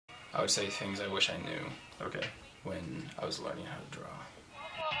I would say things I wish I knew. Okay. When I was learning how to draw.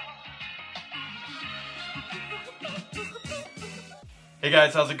 Hey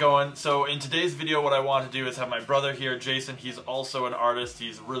guys, how's it going? So in today's video what I want to do is have my brother here, Jason. He's also an artist.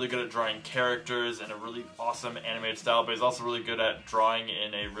 He's really good at drawing characters in a really awesome animated style, but he's also really good at drawing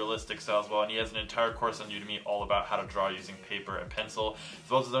in a realistic style as well. And he has an entire course on Udemy all about how to draw using paper and pencil, as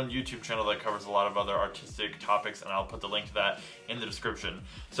well as his own YouTube channel that covers a lot of other artistic topics, and I'll put the link to that in the description.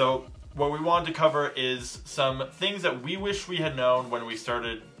 So what we wanted to cover is some things that we wish we had known when we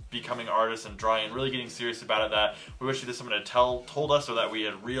started becoming artists and drawing and really getting serious about it, that we wish someone had told us, or that we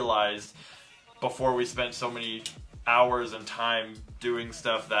had realized before we spent so many hours and time doing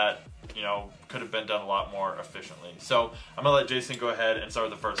stuff that, you know, could have been done a lot more efficiently. So I'm gonna let Jason go ahead and start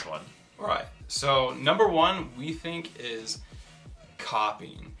with the first one. Alright, so number one we think is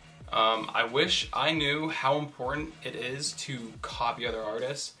copying. I wish I knew how important it is to copy other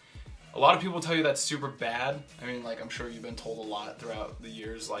artists. A lot of people tell you that's super bad. I mean, like, I'm sure you've been told a lot throughout the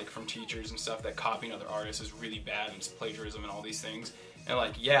years, like, from teachers and stuff, that copying other artists is really bad and it's plagiarism and all these things. And,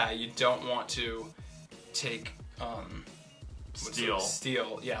 like, yeah, you don't want to take,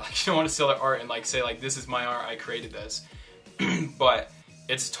 steal. Yeah, like, you don't want to steal their art and, like, say, like, this is my art, I created this. But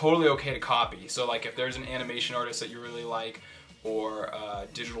it's totally okay to copy. So, like, if there's an animation artist that you really like, or a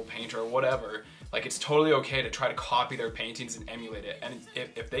digital painter or whatever, like, it's totally okay to try to copy their paintings and emulate it. And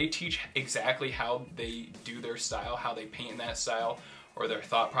if they teach exactly how they do their style, how they paint in that style, or their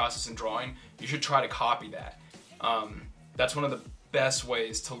thought process in drawing, you should try to copy that. That's one of the best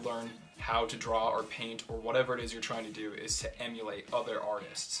ways to learn how to draw or paint or whatever it is you're trying to do, is to emulate other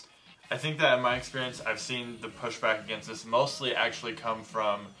artists. I think that in my experience, I've seen the pushback against this mostly actually come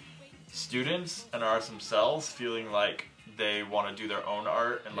from students and artists themselves feeling like they want to do their own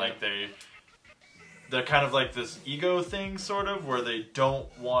art, and like they're kind of like this ego thing, sort of, where they don't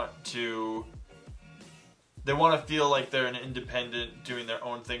want to, they want to feel like they're an independent, doing their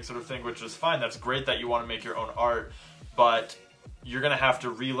own thing sort of thing, which is fine. That's great that you want to make your own art, but you're going to have to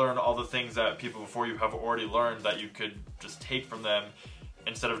relearn all the things that people before you have already learned that you could just take from them,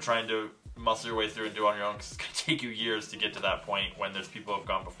 instead of trying to muscle your way through and do it on your own, because it's going to take you years to get to that point when there's people who have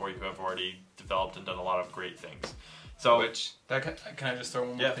gone before you who have already developed and done a lot of great things. So, which, can I just throw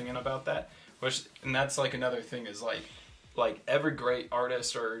one more thing in about that? And that's like another thing is like every great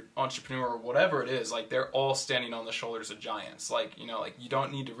artist or entrepreneur or whatever it is, like, they're all standing on the shoulders of giants. Like, you know, like, you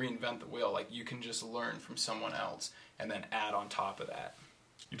don't need to reinvent the wheel. Like, you can just learn from someone else and then add on top of that.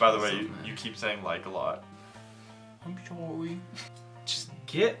 By the way, you keep saying like a lot. I'm sorry. Just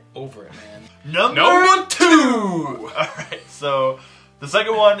get over it, man. Number two! Alright, so the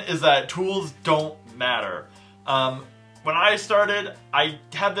second one is that tools don't matter. When I started, I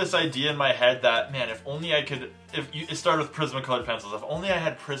had this idea in my head that, man, if only I could, it started with Prismacolor pencils, if only I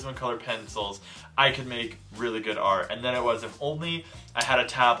had Prismacolor pencils, I could make really good art. And then it was, if only I had a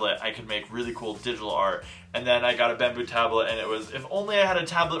tablet, I could make really cool digital art. And then I got a Bamboo tablet, and it was, if only I had a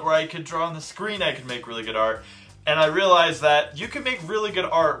tablet where I could draw on the screen, I could make really good art. And I realized that you can make really good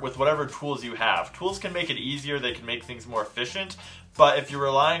art with whatever tools you have. Tools can make it easier, they can make things more efficient, but if you're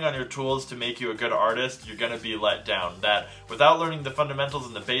relying on your tools to make you a good artist, you're going to be let down. That without learning the fundamentals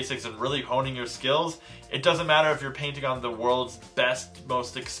and the basics and really honing your skills, it doesn't matter if you're painting on the world's best,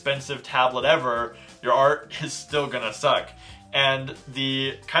 most expensive tablet ever, your art is still going to suck. And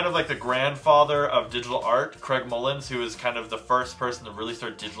the kind of like the grandfather of digital art, Craig Mullins, who is kind of the first person to really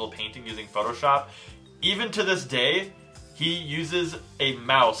start digital painting using Photoshop, even to this day, he uses a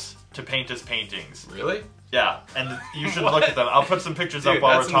mouse to paint his paintings. Really? Yeah, and you should look at them. I'll put some pictures up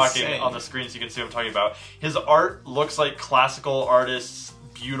while we're talking on the screen so you can see what I'm talking about. His art looks like classical artists,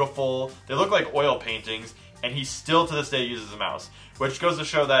 beautiful. They look like oil paintings, and he still to this day uses a mouse, which goes to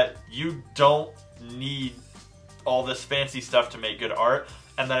show that you don't need all this fancy stuff to make good art.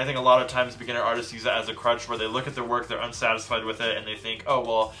 And then I think a lot of times beginner artists use it as a crutch, where they look at their work, they're unsatisfied with it, and they think, oh,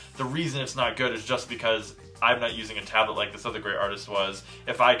 well, the reason it's not good is just because I'm not using a tablet like this other great artist was.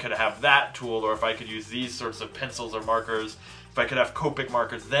 If I could have that tool, or if I could use these sorts of pencils or markers, if I could have Copic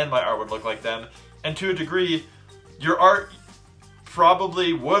markers, then my art would look like them. And to a degree, your art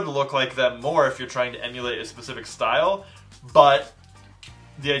probably would look like them more if you're trying to emulate a specific style, but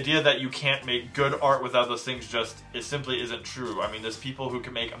the idea that you can't make good art without those things it simply isn't true. I mean, there's people who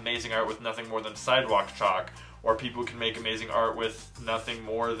can make amazing art with nothing more than sidewalk chalk, or people can make amazing art with nothing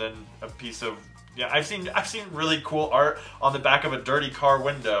more than a piece of, yeah, I've seen really cool art on the back of a dirty car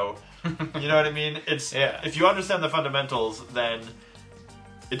window. You know what I mean? It's, if you understand the fundamentals, then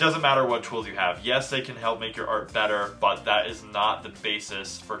it doesn't matter what tools you have. Yes, they can help make your art better, but that is not the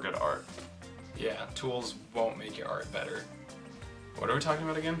basis for good art. Yeah, tools won't make your art better. What are we talking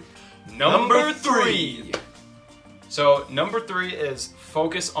about again? Number 3! So number 3 is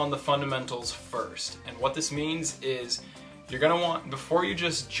focus on the fundamentals first. And what this means is you're going to want, before you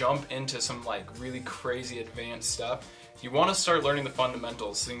just jump into some like really crazy advanced stuff, you want to start learning the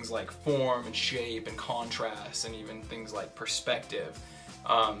fundamentals, things like form and shape and contrast and even things like perspective.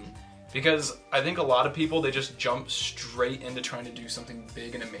 Because I think a lot of people, they just jump straight into trying to do something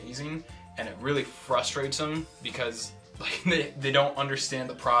big and amazing, and it really frustrates them because like they don't understand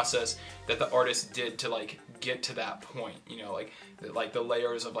the process that the artist did to like get to that point, you know, like the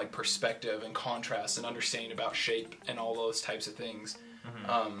layers of like perspective and contrast and understanding about shape and all those types of things.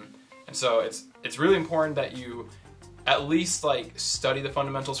 And so it's really important that you at least like study the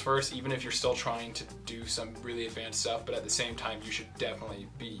fundamentals first, even if you're still trying to do some really advanced stuff, but at the same time you should definitely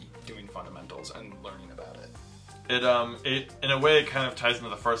be doing fundamentals and learning about it. It in a way it kind of ties into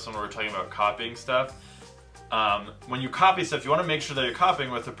the first one where we're talking about copying stuff. When you copy stuff, you want to make sure that you're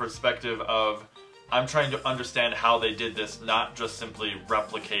copying with the perspective of, I'm trying to understand how they did this, not just simply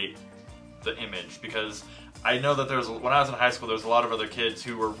replicate the image. Because I know that when I was in high school, there was a lot of other kids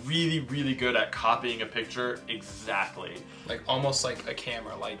who were really, really good at copying a picture exactly. Like almost like a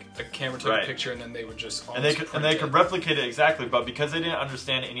camera. Like a camera took a picture and then they would just and they could replicate it exactly, but because they didn't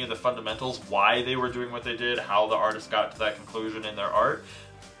understand any of the fundamentals, why they were doing what they did, how the artist got to that conclusion in their art,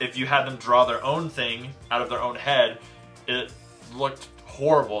 if you had them draw their own thing out of their own head, it looked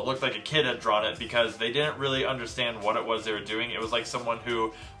horrible. It looked like a kid had drawn it because they didn't really understand what it was they were doing. It was like someone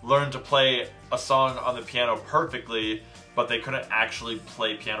who learned to play a song on the piano perfectly, but they couldn't actually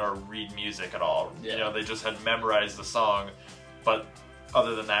play piano or read music at all. Yeah. You know, they just had memorized the song, but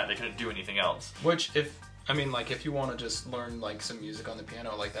other than that, they couldn't do anything else. Which, if you want to just learn like some music on the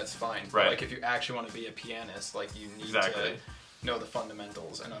piano, like that's fine. Right. But, like if you actually want to be a pianist, like you need to know the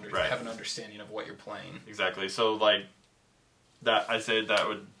fundamentals and have an understanding of what you're playing. Exactly. So like that, I say that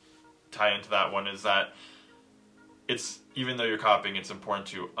would tie into that one, is that it's, even though you're copying, it's important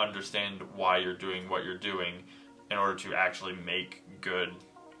to understand why you're doing what you're doing in order to actually make good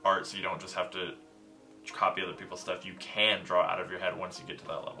art, so you don't just have to copy other people's stuff. You can draw out of your head once you get to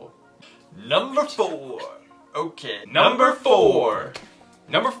that level. Number 4. Okay. Number 4.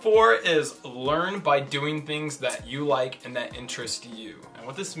 Number 4 is learn by doing things that you like and that interest you. And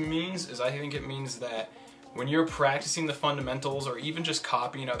what this means is, I think it means that when you're practicing the fundamentals or even just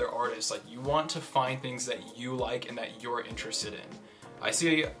copying other artists, like you want to find things that you like and that you're interested in. I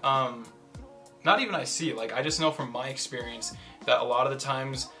see, like I just know from my experience that a lot of the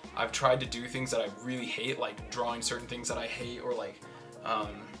times I've tried to do things that I really hate, like drawing certain things that I hate, or like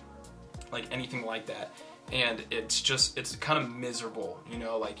anything like that. And it's kind of miserable, you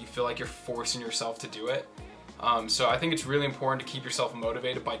know, like you feel like you're forcing yourself to do it. So I think it's really important to keep yourself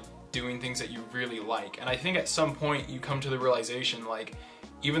motivated by doing things that you really like. And I think at some point you come to the realization, like,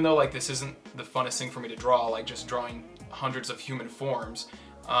 even though like this isn't the funnest thing for me to draw, like just drawing hundreds of human forms,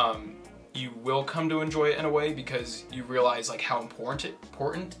 you will come to enjoy it in a way because you realize like how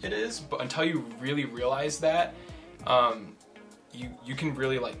important it is. But until you really realize that, you can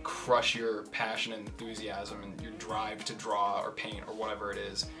really like crush your passion and enthusiasm and your drive to draw or paint or whatever it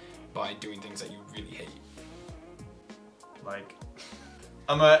is by doing things that you really hate. Like,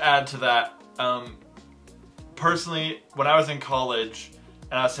 I'm gonna add to that. Personally, when I was in college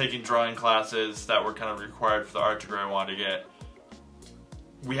and I was taking drawing classes that were kind of required for the art degree I wanted to get,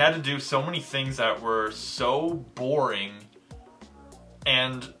 we had to do so many things that were so boring.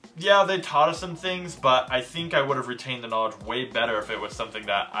 And yeah, they taught us some things, but I think I would have retained the knowledge way better if it was something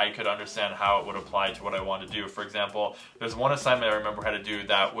that I could understand how it would apply to what I wanted to do. For example, there's one assignment I remember how to do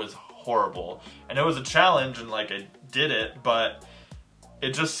that was horrible. And it was a challenge, and like I did it, but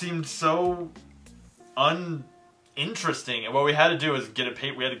it just seemed so uninteresting. And what we had to do is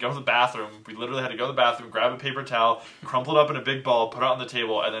we had to go to the bathroom. We literally had to go to the bathroom, grab a paper towel, crumple it up in a big ball, put it on the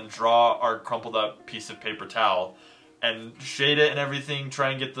table, and then draw our crumpled up piece of paper towel. And shade it and everything, try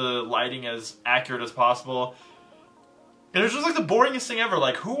and get the lighting as accurate as possible. And it was just like the boringest thing ever.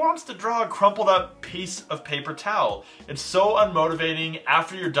 Like, who wants to draw a crumpled up piece of paper towel? It's so unmotivating.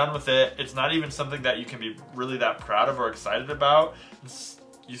 After you're done with it, it's not even something that you can be really that proud of or excited about.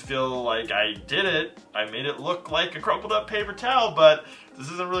 You feel like, I did it. I made it look like a crumpled up paper towel, but this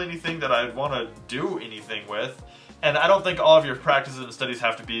isn't really anything that I'd want to do anything with. And I don't think all of your practices and studies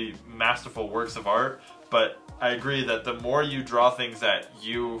have to be masterful works of art, but I agree that the more you draw things that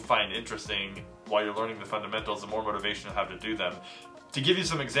you find interesting while you're learning the fundamentals, the more motivation you'll have to do them. To give you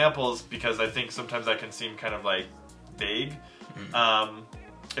some examples, because I think sometimes that can seem kind of like vague,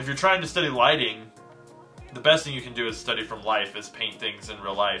 if you're trying to study lighting, the best thing you can do is study from life, is paint things in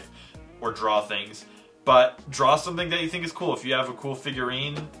real life or draw things. But draw something that you think is cool. If you have a cool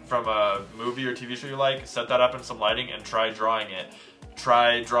figurine from a movie or TV show you like, set that up in some lighting and try drawing it.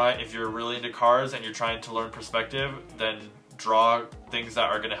 Try drawing, if you're really into cars and you're trying to learn perspective, then draw things that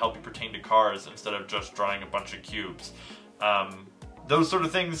are going to help you pertain to cars instead of just drawing a bunch of cubes. Those sort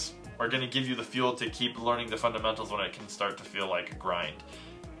of things are going to give you the fuel to keep learning the fundamentals when it can start to feel like a grind.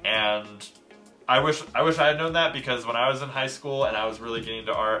 And I wish I had known that, because when I was in high school and I was really getting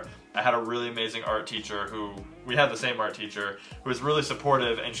into art, I had a really amazing art teacher we had the same art teacher, who was really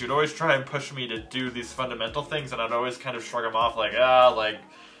supportive, and she would always try and push me to do these fundamental things, and I'd always kind of shrug them off like,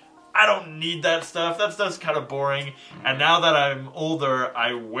 I don't need that stuff. That stuff's kind of boring. And now that I'm older,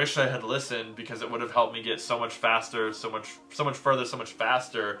 I wish I had listened, because it would have helped me get so much faster, so much further, so much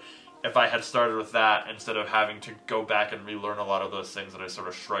faster if I had started with that instead of having to go back and relearn a lot of those things that I sort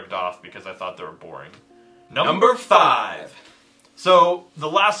of shrugged off because I thought they were boring. Number 5. So the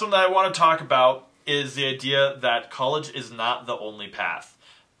last one that I want to talk about is the idea that college is not the only path.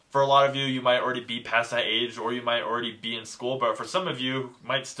 For a lot of you, you might already be past that age, or you might already be in school, but for some of you, you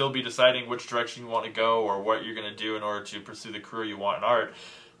might still be deciding which direction you want to go or what you're going to do in order to pursue the career you want in art.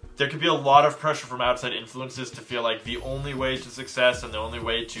 There could be a lot of pressure from outside influences to feel like the only way to success and the only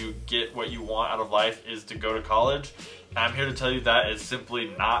way to get what you want out of life is to go to college. And I'm here to tell you that is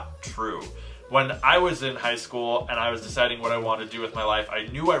simply not true. When I was in high school and I was deciding what I wanted to do with my life, I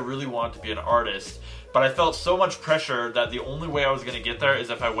knew I really wanted to be an artist, but I felt so much pressure that the only way I was going to get there is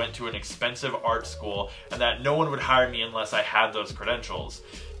if I went to an expensive art school, and that no one would hire me unless I had those credentials.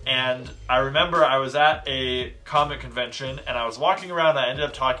 And I remember I was at a comic convention and I was walking around and I ended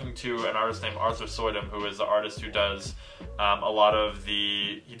up talking to an artist named Arthur Soydum, who is the artist who does a lot of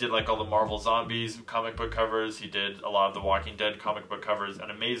he did like all the Marvel Zombies comic book covers, he did a lot of the Walking Dead comic book covers,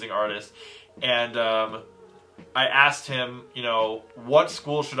 an amazing artist. And I asked him, what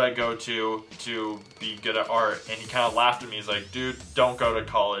school should I go to be good at art? And he kind of laughed at me. He's like, dude, don't go to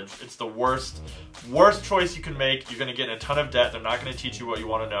college. It's the worst choice you can make. You're going to get in a ton of debt. They're not going to teach you what you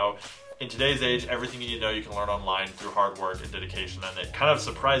want to know. In today's age, everything you need to know you can learn online through hard work and dedication. And it kind of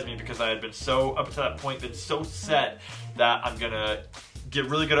surprised me, because I had been up to that point, been so set that I'm going to get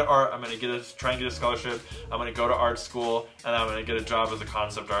really good at art. I'm going to try and get a scholarship. I'm going to go to art school, and I'm going to get a job as a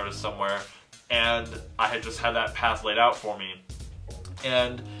concept artist somewhere. And I had just had that path laid out for me.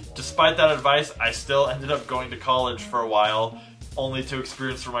 And despite that advice, I still ended up going to college for a while, only to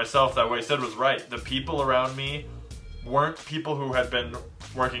experience for myself that what I said was right. The people around me weren't people who had been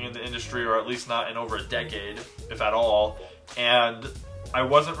working in the industry, or at least not in over a decade, if at all. And I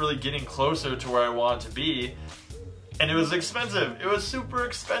wasn't really getting closer to where I wanted to be. And it was expensive. It was super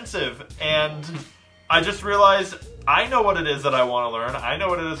expensive. And I just realized I know what it is that I want to learn. I know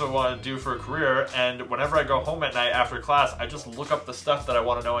what it is I want to do for a career. And whenever I go home at night after class, I just look up the stuff that I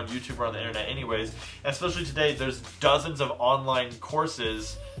want to know on YouTube or on the internet anyways. And especially today, there's dozens of online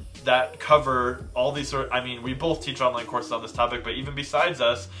courses that cover all these we both teach online courses on this topic, but even besides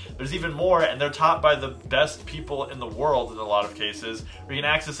us, there's even more, and they're taught by the best people in the world in a lot of cases, where you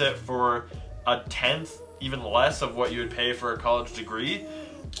can access it for a tenth, even less of what you would pay for a college degree.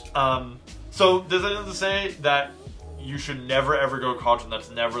 So this isn't to say that you should never ever go to college and that's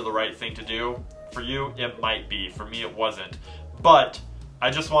never the right thing to do. For you, it might be. For me, it wasn't. But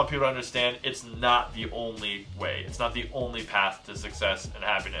I just want people to understand it's not the only way. It's not the only path to success and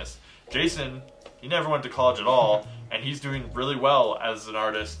happiness. Jason, he never went to college at all, and he's doing really well as an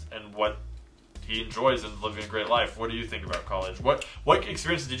artist and what he enjoys and living a great life. What do you think about college? What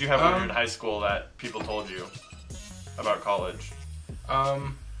experiences did you have when you were in high school that people told you about college?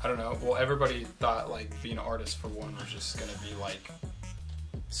 I don't know. Well, everybody thought like being an artist for one was just gonna be like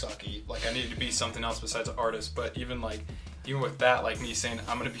sucky. Like I needed to be something else besides an artist. But even with that, like me saying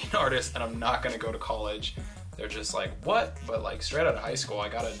I'm gonna be an artist and I'm not gonna go to college, they're just like, what? But like straight out of high school, I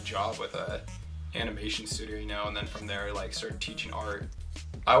got a job with a animation studio, and then from there like started teaching art.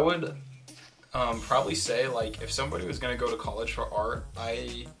 I would probably say like if somebody was going to go to college for art,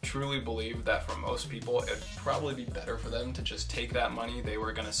 I truly believe that for most people it'd probably be better for them to just take that money they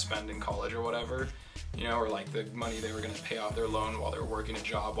were going to spend in college or whatever, or like the money they were going to pay off their loan while they're working a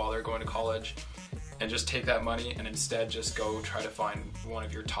job while they're going to college, and just take that money and instead just go try to find one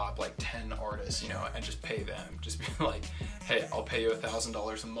of your top like 10 artists, and just pay them. Just be like, hey, I'll pay you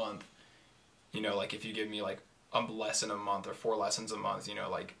 $1,000 a month, like if you give me like a lesson a month or 4 lessons a month,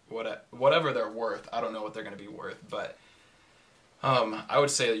 like whatever they're worth. I don't know what they're going to be worth, but I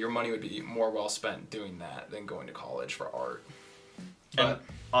would say that your money would be more well spent doing that than going to college for art. But and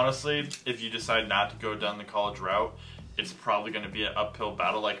honestly, if you decide not to go down the college route, it's probably going to be an uphill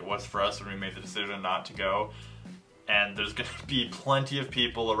battle like it was for us when we made the decision not to go. and there's going to be plenty of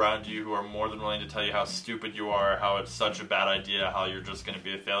people around you who are more than willing to tell you how stupid you are, how it's such a bad idea, how you're just going to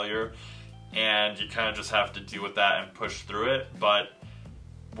be a failure, and you kind of just have to deal with that and push through it. But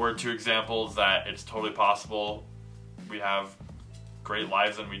we're two examples that it's totally possible. We have great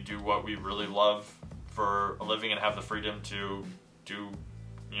lives and we do what we really love for a living and have the freedom to do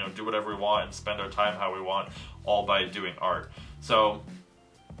whatever we want and spend our time how we want, all by doing art. So,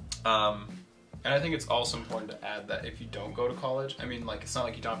 and I think it's also important to add that if you don't go to college, I mean, like, it's not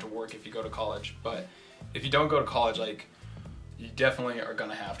like you don't have to work if you go to college, but if you don't go to college, like, you definitely are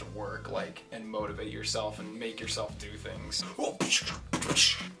gonna have to work, like, and motivate yourself and make yourself do things.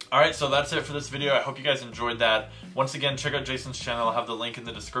 Alright, so that's it for this video. I hope you guys enjoyed that. Once again, check out Jason's channel. I'll have the link in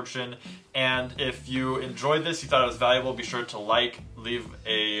the description. And if you enjoyed this, you thought it was valuable, be sure to leave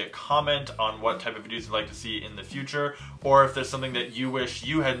a comment on what type of videos you'd like to see in the future. Or if there's something that you wish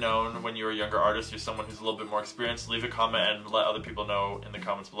you had known when you were a younger artist, you're someone who's a little bit more experienced, leave a comment and let other people know in the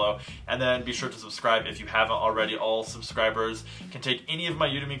comments below. And then be sure to subscribe if you haven't already. All subscribers can take any of my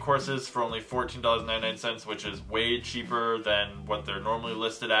Udemy courses for only $14.99, which is way cheaper than what they're normally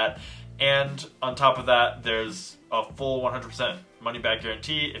listed at. And on top of that, there's a full 100% money-back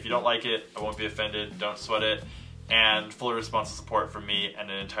guarantee. If you don't like it, I won't be offended. Don't sweat it. And fully responsive support from me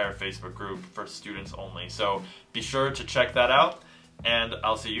and an entire Facebook group for students only. So be sure to check that out, and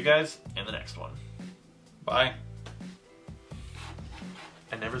I'll see you guys in the next one. Bye.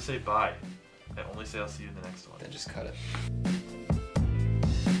 I never say bye. I only say I'll see you in the next one. Then just cut it.